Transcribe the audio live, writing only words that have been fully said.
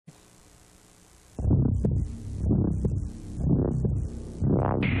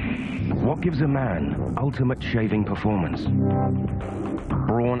What gives a man ultimate shaving performance?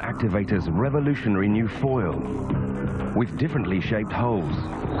 Brawn Activator's revolutionary new foil, with differently shaped holes,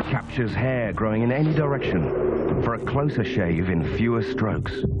 captures hair growing in any direction for a closer shave in fewer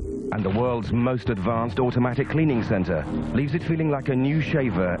strokes. And the world's most advanced automatic cleaning center leaves it feeling like a new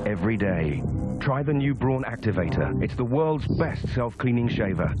shaver every day. Try the new Brawn Activator. It's the world's best self-cleaning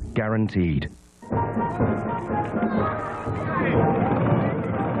shaver, guaranteed.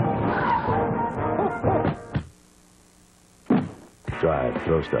 Drive,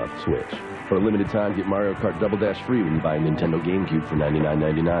 throw stuff, switch. For a limited time, get Mario Kart Double Dash free when you buy a Nintendo GameCube for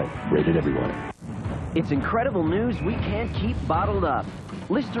 $99.99. Rated everyone. It's incredible news we can't keep bottled up.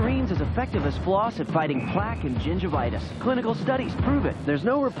 Listerine's as effective as floss at fighting plaque and gingivitis. Clinical studies prove it. There's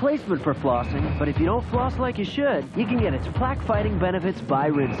no replacement for flossing, but if you don't floss like you should, you can get its plaque-fighting benefits by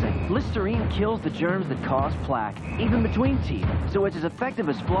rinsing. Listerine kills the germs that cause plaque, even between teeth, so it's as effective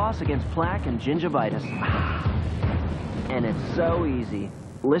as floss against plaque and gingivitis. And it's so easy.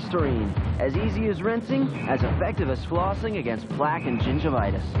 Listerine, as easy as rinsing, as effective as flossing against plaque and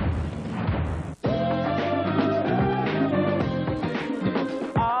gingivitis.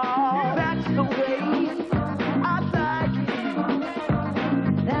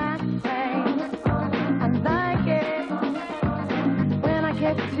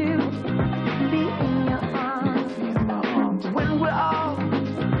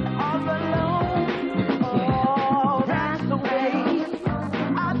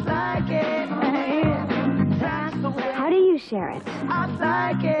 Share it. I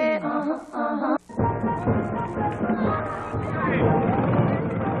like it.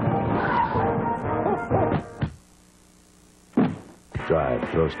 Drive,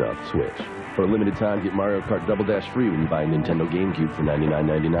 throw stuff, switch. For a limited time, get Mario Kart Double Dash free when you buy a Nintendo GameCube for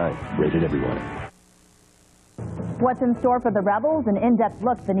 $99.99. Rated everyone. What's in store for the Rebels? An in-depth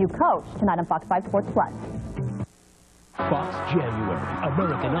look at the new coach tonight on Fox 5 Sports Plus. Fox January.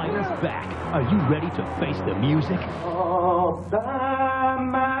 American Idol's back. Are you ready to face the music? All by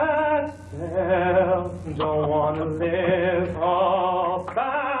myself, don't want to live all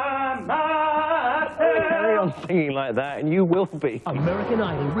by myself. Carry on singing like that and you will be. American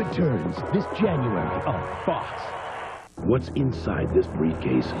Idol returns this January on Fox. What's inside this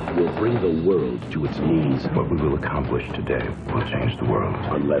briefcase will bring the world to its knees. What we will accomplish today will change the world.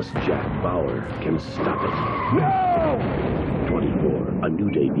 Unless Jack Bauer can stop it. No! 24, a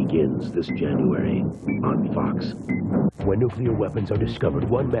new day begins this January on Fox. When nuclear weapons are discovered,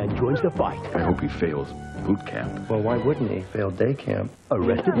 one man joins the fight. I hope he fails boot camp. Well, why wouldn't he fail day camp?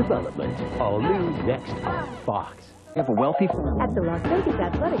 Arrested Development, all new next on Fox. You have a wealthy... At the Las Vegas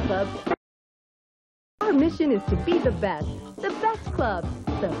Athletic Club, our mission is to be the best club,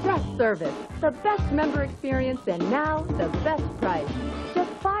 the best service, the best member experience, and now the best price.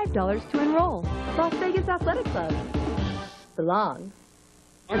 Just $5 to enroll. Las Vegas Athletic Club. Belong.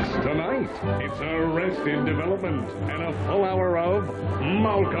 Tonight, it's Arrested Development and a full hour of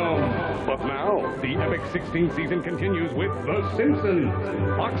Malcolm. But now, the epic 16th season continues with The Simpsons.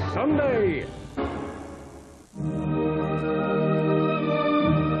 Fox Sunday.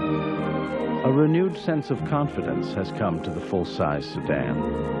 A renewed sense of confidence has come to the full-size sedan.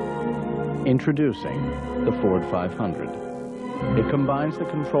 Introducing the Ford 500. It combines the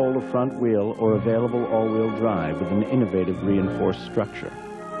control of front wheel or available all-wheel drive with an innovative reinforced structure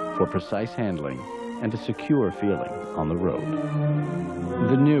for precise handling and a secure feeling on the road.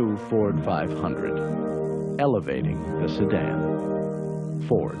 The new Ford 500, elevating the sedan.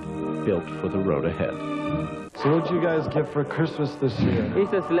 Ford, built for the road ahead. So what'd you guys get for Christmas this year?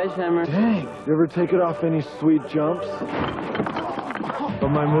 It's a sledgehammer. Dang! You ever take it off any sweet jumps? But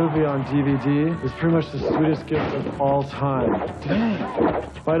my movie on DVD is pretty much the sweetest gift of all time. Dang!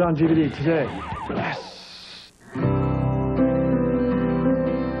 Buy it on DVD today. Yes!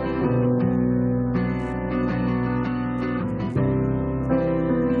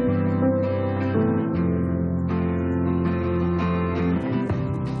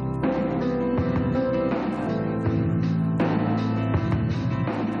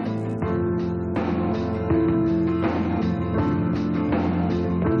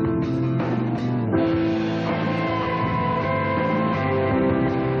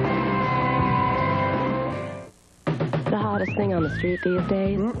 Thing on the street these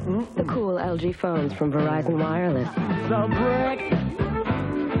days? The cool LG phones from Verizon Wireless. The brick!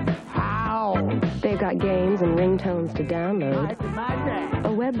 How? They've got games and ringtones to download,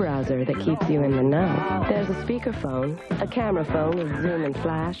 a web browser that keeps you in the know. There's a speakerphone, a camera phone with zoom and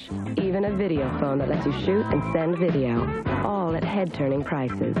flash, even a video phone that lets you shoot and send video, all at head-turning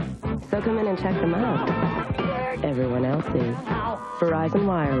prices. So come in and check them out. Everyone else is. Verizon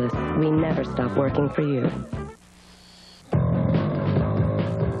Wireless, we never stop working for you.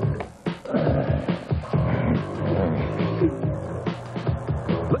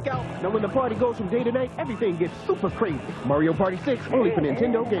 Look out! Now when the party goes from day to night, everything gets super crazy. Mario Party 6, only for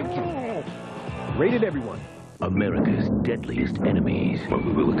Nintendo GameCube. Rated everyone. America's deadliest enemies. What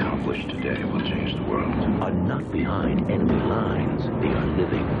we will accomplish today will change the world. Are not behind enemy lines. They are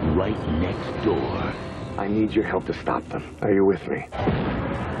living right next door. I need your help to stop them. Are you with me?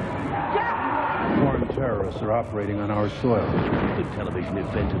 Foreign terrorists are operating on our soil. The television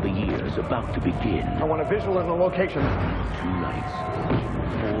event of the year is about to begin. I want a visual of the location. 2 nights,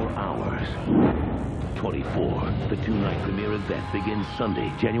 4 hours, 24. The 2-night premiere event begins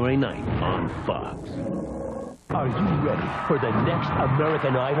Sunday, January 9th on Fox. Are you ready for the next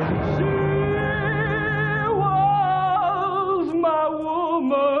American Idol? She was my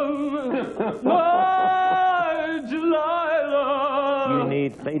woman, my Delilah. You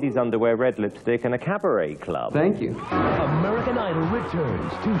need ladies' underwear, red lipstick, and a cabaret club. Thank you. American Idol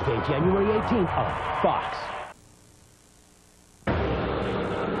returns Tuesday, January 18th on Fox.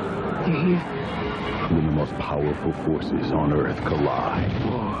 When the most powerful forces on Earth collide,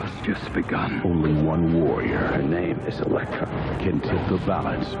 War's just begun. only one warrior Her name is Electra. can tip the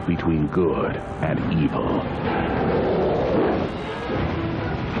balance between good and evil.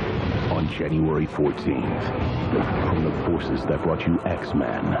 On January 14th, from the forces that brought you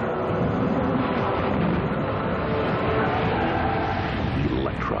X-Men,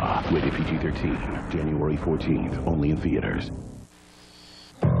 Electra, rated PG-13, January 14th, only in theaters.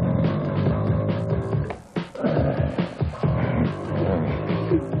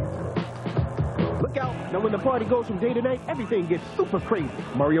 Look out! Now when the party goes from day to night, everything gets super crazy.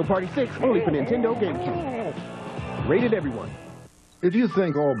 Mario Party 6, only for Nintendo GameCube. Rated everyone. If you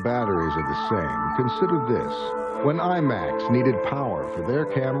think all batteries are the same, consider this. When IMAX needed power for their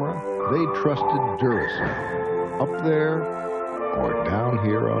camera, they trusted Duracell. Up there or down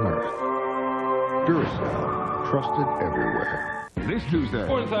here on Earth. Duracell, trusted everywhere. This Tuesday.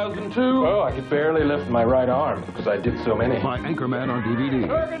 1002. Oh, I could barely lift my right arm because I did so many. By Anchorman on DVD.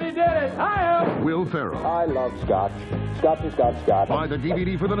 Burgundy did it. I am. Will Ferrell. I love scotch. Scotch and scotch, scotch. Buy the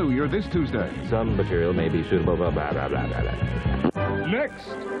DVD for the new year this Tuesday. Some material may be suitable for blah, blah, blah, blah, blah. Next,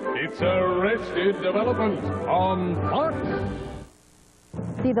 it's Arrested Development on Fox.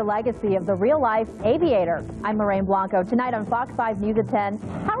 See the legacy of the real-life aviator. I'm Maureen Blanco. Tonight on Fox 5 News at 10,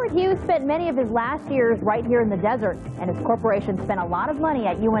 Howard Hughes spent many of his last years right here in the desert, and his corporation spent a lot of money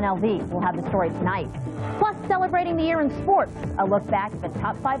at UNLV. We'll have the story tonight. Plus, celebrating the year in sports. A look back at the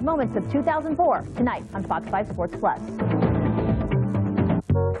top 5 moments of 2004, tonight on Fox 5 Sports Plus.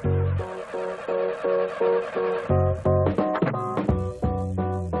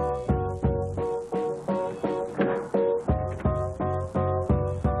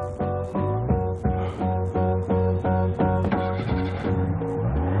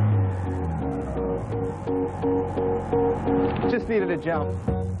 Just needed a jump.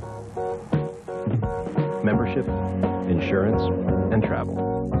 Membership, insurance, and travel.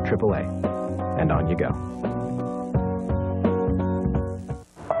 AAA. And on you go.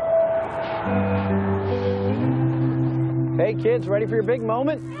 Hey kids, ready for your big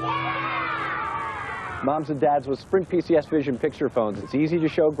moment? Moms and dads with Sprint PCS Vision picture phones. It's easy to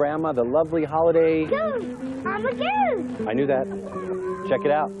show Grandma the lovely holiday... I'm a goose! I knew that. Check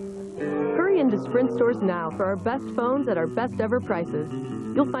it out. Hurry into Sprint stores now for our best phones at our best ever prices.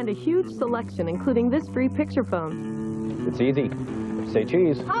 You'll find a huge selection, including this free picture phone. It's easy. Say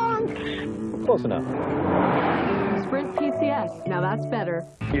cheese. Close enough. Sprint PCS, now that's better.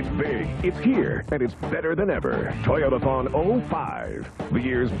 It's big, it's here, and it's better than ever. Toyotathon 05. The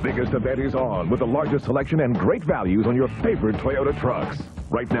year's biggest event is on with the largest selection and great values on your favorite Toyota trucks.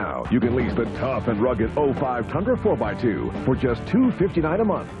 Right now, you can lease the tough and rugged 05 Tundra 4x2 for just $259 a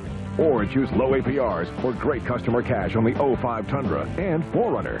month. Or choose low APRs for great customer cash on the 05 Tundra and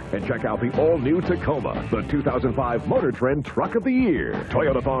 4Runner. And check out the all-new Tacoma, the 2005 Motor Trend Truck of the Year.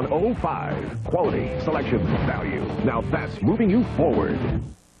 Toyotathon 05. Quality, selection, value. Now that's moving you forward.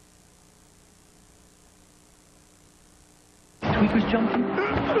 Tweakers jumped him?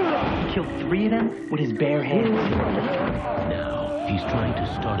 He killed 3 of them with his bare hands. Now, he's trying to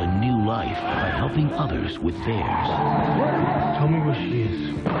start a new life by helping others with theirs. Tell me where she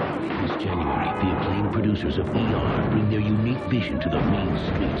is. This January, the acclaimed producers of ER bring their unique vision to the mean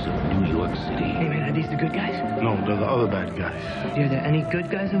streets of New York City. Hey man, I did The good guys? No, they're the other bad guys. Are there any good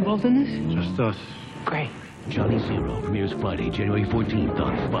guys involved in this? Just us. Great. Johnny Zero premieres Friday, January 14th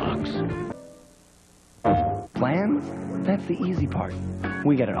on Fox. Plans? That's the easy part.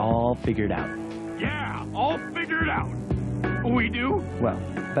 We got it all figured out. Yeah, all figured out. We do? Well,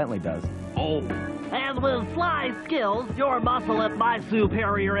 Bentley does. Oh. And with Sly's skills, your muscle and my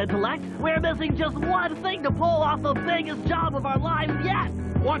superior intellect, we're missing just one thing to pull off the biggest job of our lives yet.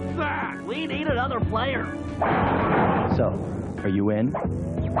 What's that? We need another player. So, are you in?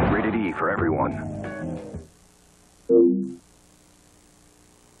 Rated E for everyone.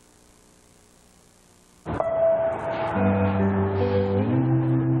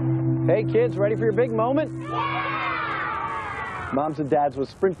 Hey kids, ready for your big moment? Moms and dads with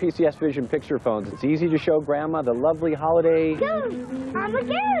Sprint PCS Vision picture phones. It's easy to show Grandma the lovely holiday... Goose! I'm a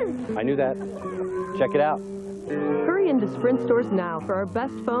goose! I knew that. Check it out. Hurry into Sprint stores now for our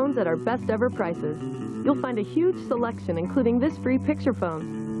best phones at our best ever prices. You'll find a huge selection, including this free picture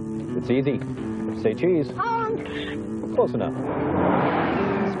phone. It's easy. Say cheese. Honk! Close enough.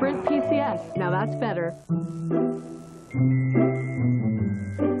 Sprint PCS. Now that's better.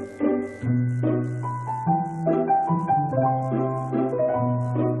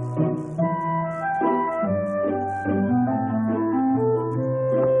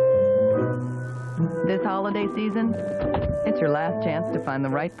 This holiday season, it's your last chance to find the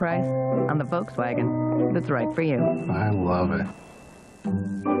right price on the Volkswagen that's right for you. I love it.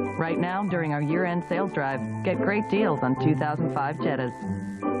 Right now, during our year-end sales drive, get great deals on 2005 Jettas.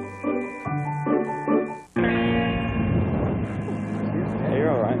 Hey,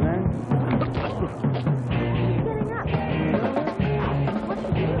 you're all right, man.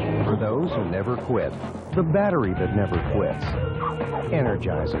 For those who never quit, the battery that never quits.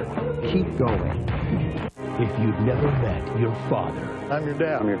 Energizer. Keep going. If you've never met your father, I'm your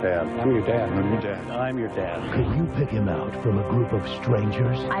dad. I'm your dad. I'm your dad. I'm your dad. I'm your dad. could you pick him out from a group of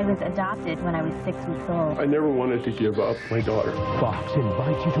strangers? I was adopted when I was 6 weeks old. I never wanted to give up my daughter. Fox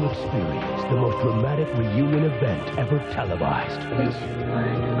invites you to experience the most dramatic reunion event ever televised. Which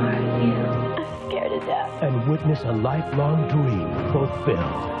one are you? I'm scared to death. And witness a lifelong dream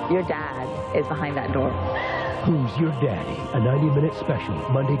fulfilled. Your dad is behind that door. Who's Your Daddy? A 90-minute special,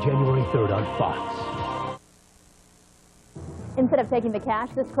 Monday, January 3rd on Fox. Instead of taking the cash,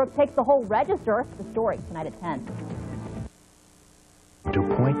 this crook takes the whole register. The story tonight at 10.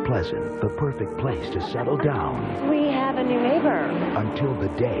 To Point Pleasant, the perfect place to settle down. We have a new neighbor. Until the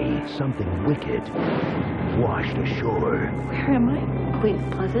day something wicked washed ashore. Where am I?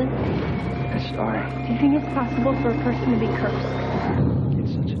 Point Pleasant? Ashore. Do you think it's possible for a person to be cursed?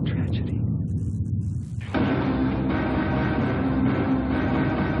 It's such a tragedy.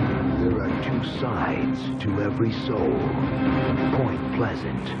 There are two sides to every soul. Point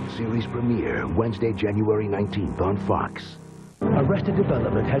Pleasant. Series premiere Wednesday, January 19th on Fox. Arrested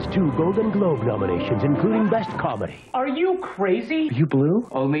Development has 2 Golden Globe nominations, including Best Comedy. Are you crazy? Are you blue?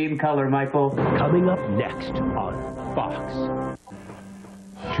 Only in color, Michael. Coming up next on Fox.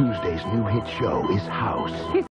 Tuesday's new hit show is House.